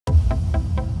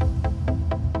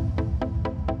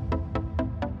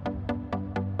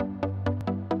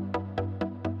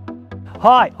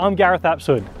Hi, I'm Gareth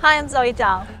Apswoude. Hi, I'm Zoe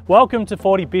Zhao. Welcome to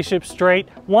 40 Bishop Street.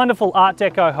 Wonderful Art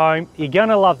Deco home. You're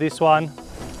gonna love this one.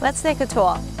 Let's take a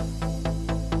tour.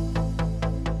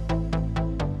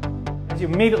 As you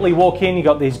immediately walk in, you've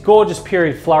got these gorgeous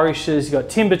period flourishes, you've got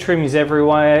timber trimmings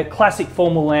everywhere, classic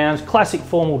formal lounge, classic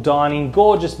formal dining,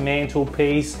 gorgeous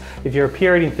mantelpiece. If you're a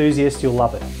period enthusiast, you'll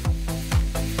love it.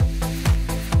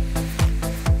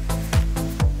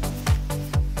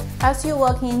 As you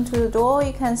walk into the door,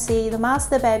 you can see the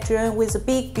master bedroom with a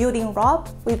big built-in robe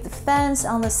with fans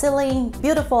on the ceiling,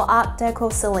 beautiful Art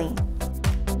Deco ceiling.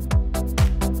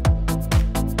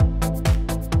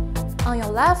 On your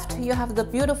left, you have the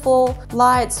beautiful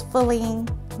light-filling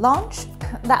lounge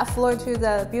that flow to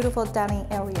the beautiful dining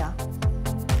area.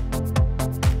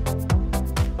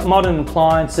 Modern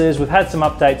appliances, we've had some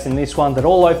updates in this one that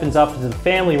all opens up into the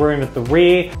family room at the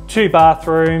rear, 2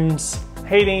 bathrooms,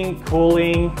 heating,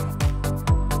 cooling.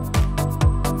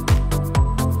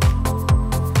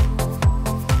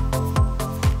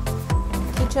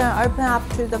 Kitchen open up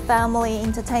to the family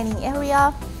entertaining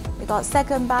area. You got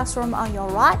second bathroom on your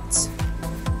right.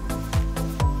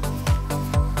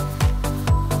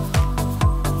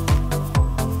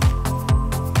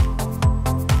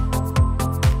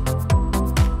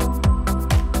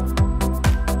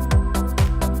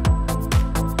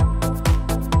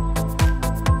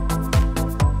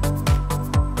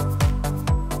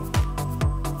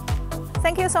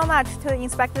 Thank you so much to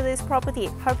inspect this property.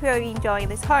 Hope you're enjoying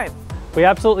this home. We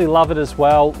absolutely love it as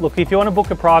well. Look, if you want to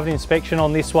book a private inspection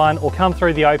on this one or come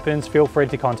through the opens, feel free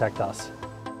to contact us.